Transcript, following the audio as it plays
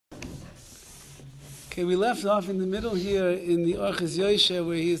Okay, we left off in the middle here in the Orchos Yosher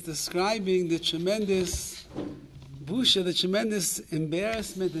where he is describing the tremendous busha, the tremendous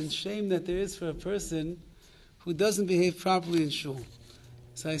embarrassment and shame that there is for a person who doesn't behave properly in shul.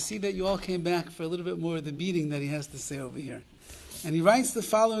 So I see that you all came back for a little bit more of the beating that he has to say over here. And he writes the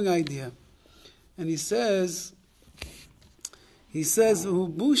following idea. And he says,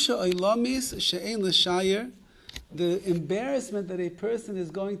 busha oilamis she'ein l'shayer, the embarrassment that a person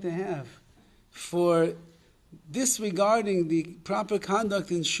is going to have for disregarding the proper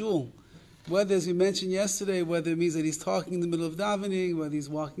conduct in shul, whether, as we mentioned yesterday, whether it means that he's talking in the middle of davening, whether he's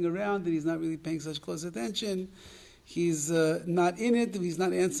walking around, that he's not really paying such close attention, he's not in it, he's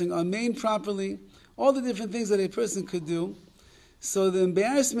not answering amen properly, all the different things that a person could do. So the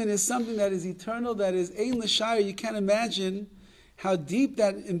embarrassment is something that is eternal, that is ein l'shayr. You can't imagine how deep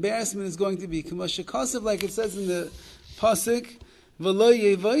that embarrassment is going to be. Like it says in the pasuk, V'lo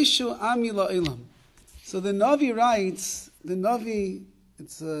yevaishu ami la'ilam. So the Navi writes, the Navi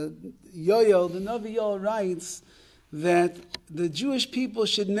Yoel writes that the Jewish people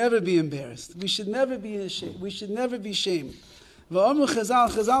should never be embarrassed. We should never be ashamed. We should never be shamed.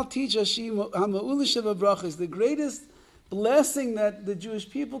 Chazal teach us the greatest blessing that the Jewish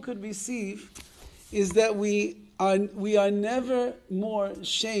people could receive is that we are never more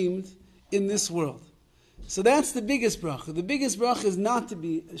shamed in this world. So that's the biggest bracha. The biggest bracha is not to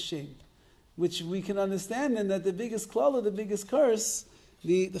be ashamed, which we can understand, and that the biggest klala, the biggest curse,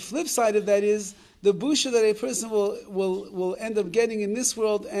 the flip side of that is the busha that a person will end up getting in this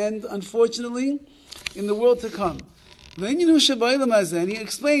world and, unfortunately, in the world to come. And he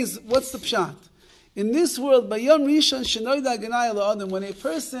explains what's the pshat. In this world, when a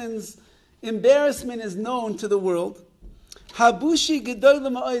person's embarrassment is known to the world,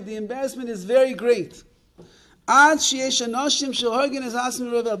 the embarrassment is very great. There are actually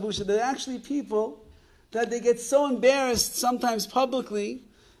people that they get so embarrassed sometimes publicly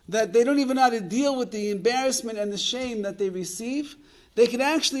that they don't even know how to deal with the embarrassment and the shame that they receive. They can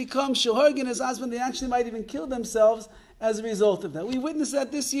actually come, they actually might even kill themselves as a result of that. We witnessed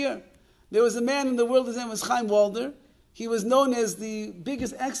that this year. There was a man in the world, his name was Chaim. He was known as the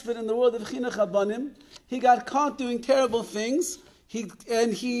biggest expert in the world of chinuch habanim. He got caught doing terrible things. He,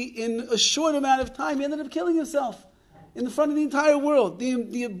 in a short amount of time, he ended up killing himself in front of the entire world.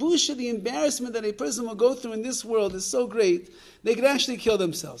 The busha, the embarrassment that a person will go through in this world is so great, they could actually kill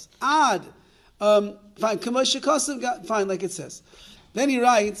themselves. Fine, like it says. Then he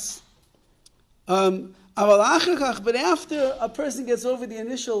writes, but after a person gets over the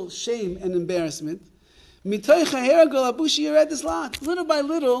initial shame and embarrassment, little by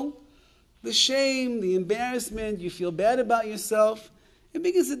little, the shame, the embarrassment, you feel bad about yourself, it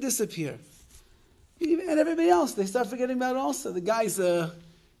begins to disappear. And everybody else, they start forgetting about it also. The guy's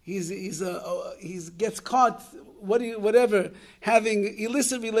he gets caught, having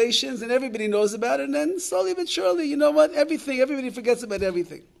illicit relations, and everybody knows about it, and then slowly but surely, you know what, everybody forgets about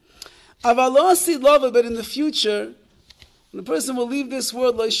everything. But in the future, when the person will leave this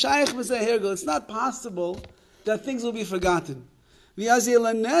world, it's not possible that things will be forgotten. The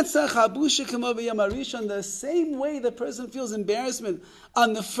same way the person feels embarrassment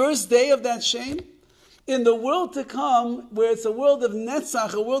on the first day of that shame, in the world to come, where it's a world of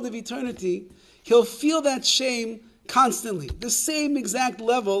netzach, a world of eternity, he'll feel that shame constantly. The same exact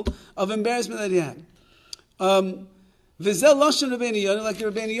level of embarrassment that he had. Like the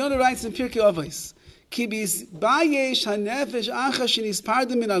Rabbi Yonah writes in Pirkei Avos,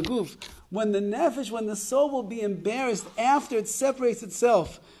 when the nefesh, when the soul will be embarrassed after it separates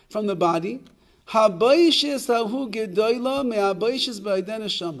itself from the body, the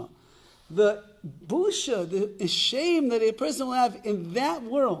busha, the shame that a person will have in that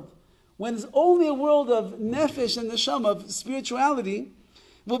world, when it's only a world of nefesh and neshama, of spirituality,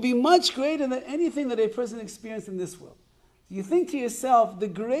 will be much greater than anything that a person experienced in this world. You think to yourself, the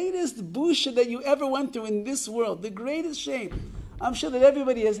greatest busha that you ever went through in this world, the greatest shame. I'm sure that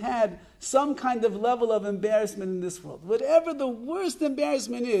everybody has had some kind of level of embarrassment in this world. Whatever the worst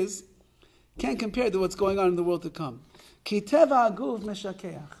embarrassment is, can't compare to what's going on in the world to come. Kiteva aguf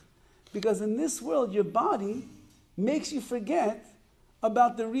meshakeach. Because in this world, your body makes you forget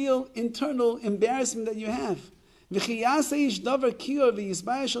about the real internal embarrassment that you have.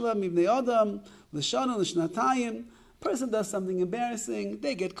 Person does something embarrassing,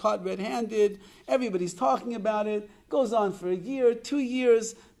 they get caught red-handed, everybody's talking about it, goes on for a year, 2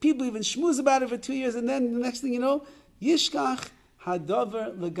 years, people even schmooze about it for 2 years, and then the next thing you know, yishkach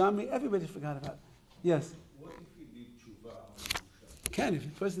hadavar legamri, everybody forgot about it. Yes? What if he did tshuva? If a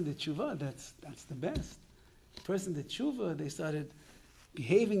person did tshuva, that's the best. The person did tshuva, they started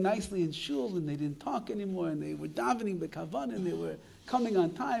behaving nicely in shul, and they didn't talk anymore, and they were davening b'kavan, and they were coming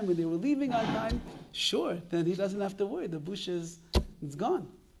on time, and they were leaving on time, sure, then he doesn't have to worry. The bush is gone.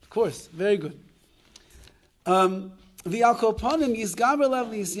 Of course, very good. The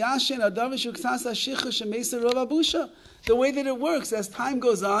way that it works, as time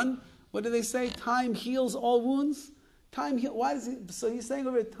goes on, what do they say? Time heals all wounds. Why does he? So he's saying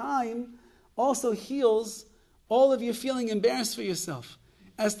over here, time also heals all of you feeling embarrassed for yourself.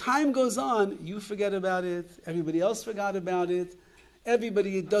 As time goes on, you forget about it. Everybody else forgot about it.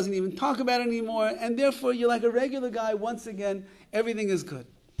 Everybody doesn't even talk about it anymore, and therefore you're like a regular guy. Once again, everything is good.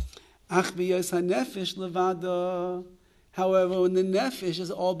 However, when the nefesh is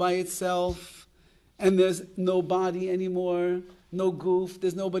all by itself, and there's no body anymore, no goof,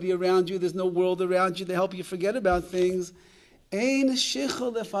 there's nobody around you, there's no world around you to help you forget about things, ein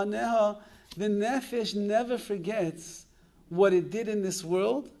shichel lefaneha, the nefesh never forgets what it did in this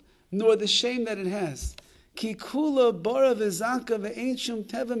world, nor the shame that it has. Ki kula bara v'zaka v'ein shum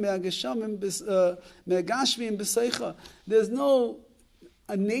teva me'agashmim b'seicha. There's no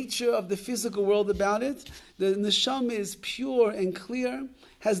a nature of the physical world about it. The neshama is pure and clear,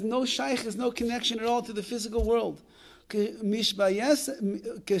 has no shaykh, has no connection at all to the physical world. And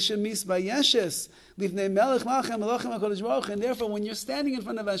therefore, when you're standing in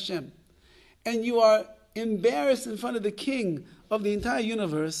front of Hashem, and you are embarrassed in front of the King of the entire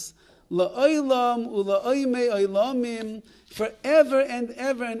universe, la'olam ula'oimei oilamim, forever and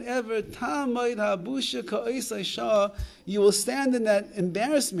ever and ever, ta'amayid ha'busha ka'isai shah, you will stand in that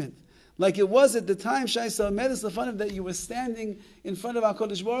embarrassment, like it was at the time Shaisa Medis Lefanim, that you were standing in front of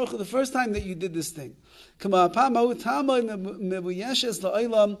HaKadosh Baruch Hu the first time that you did this thing. That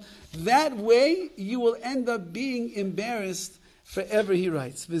way you will end up being embarrassed forever, he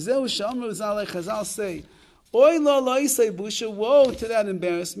writes. Chazal say, Oy la la'isai busha, woe to that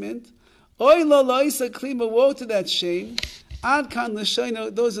embarrassment. Oy la la'isai klima, woe to that shame. Ad kan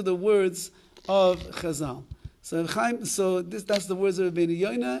l'shayna, those are the words of Chazal. So Chaim, that's the words of Rabbi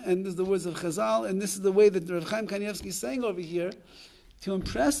Yonah, and this is the words of Chazal, and this is the way that Rabbi Chaim Kanievsky is saying over here, to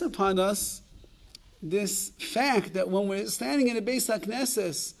impress upon us this fact that when we're standing in a Beis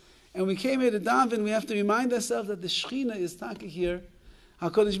HaKnesses, and we came here to daven, we have to remind ourselves that the Shechina is taka here.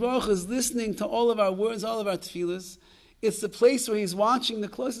 HaKadosh Baruch Hu is listening to all of our words, all of our tefillahs. It's the place where He's watching the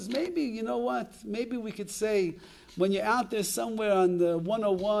closest. Maybe, you know what, maybe we could say, when you're out there somewhere on the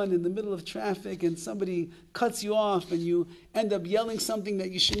 101 in the middle of traffic and somebody cuts you off and you end up yelling something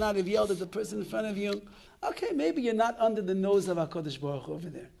that you should not have yelled at the person in front of you, okay, maybe you're not under the nose of HaKadosh Baruch Hu over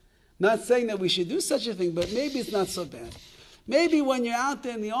there. Not saying that we should do such a thing, but maybe it's not so bad. Maybe when you're out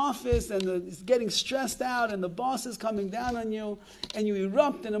there in the office and it's getting stressed out and the boss is coming down on you and you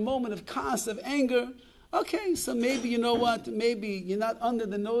erupt in a moment of chaos, of anger, okay, so maybe, you know what, maybe you're not under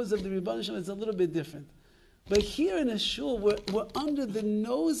the nose of the Rebbeinu Shalom, it's a little bit different. But here in a shul, we're under the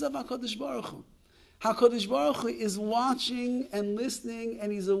nose of HaKadosh Baruch Hu. HaKadosh Baruch Hu is watching and listening,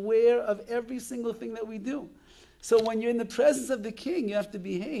 and He's aware of every single thing that we do. So when you're in the presence of the King, you have to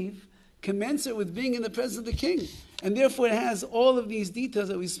behave commensurate with being in the presence of the King. And therefore it has all of these details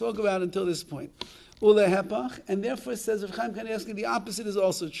that we spoke about until this point. Ule hepach, and therefore it says of Chaim Kanievsky, the opposite is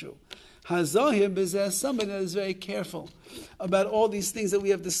also true. Hazahir bezeh, somebody that is very careful about all these things that we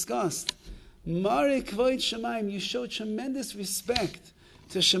have discussed. Mare kvoid Shemaim, you show tremendous respect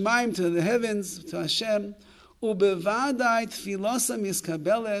to Shemaim, to the heavens, to Hashem. Ubevadai tfilasa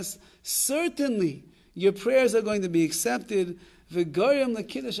miskabeles, certainly your prayers are going to be accepted. V'goyim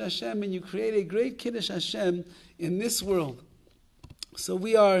lekiddush Hashem, and you create a great kiddush Hashem in this world. So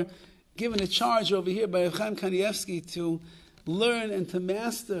we are given a charge over here by Chaim Kanievsky to learn and to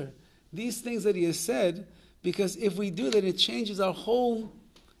master these things that he has said, because if we do that, it changes our whole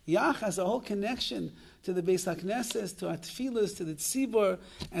yachas, our whole connection to the Beis HaKnesses, to our tefillahs, to the tzibur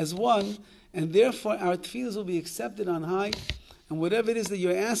as one, and therefore our tefillahs will be accepted on high, and whatever it is that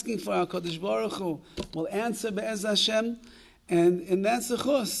you're asking for, our Kodesh Baruch Hu will answer Be'ez Hashem, and in that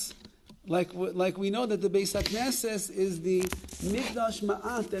zechus, like we know that the Beis HaKnesses is the Mikdash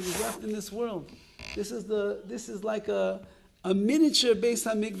Ma'at that is left in this world. This is like a miniature Beis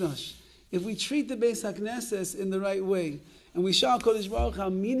HaMikdash. If we treat the Beis HaKnesses in the right way, and we show Kodesh Baruch how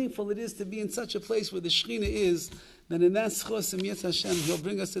meaningful it is to be in such a place where the Shechina is, then in that zechus, Yetz Hashem, He'll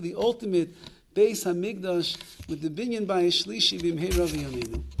bring us to the ultimate Beis HaMikdash with the binyan by Shlishi B'mheira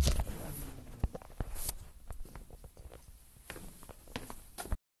V'yameinu.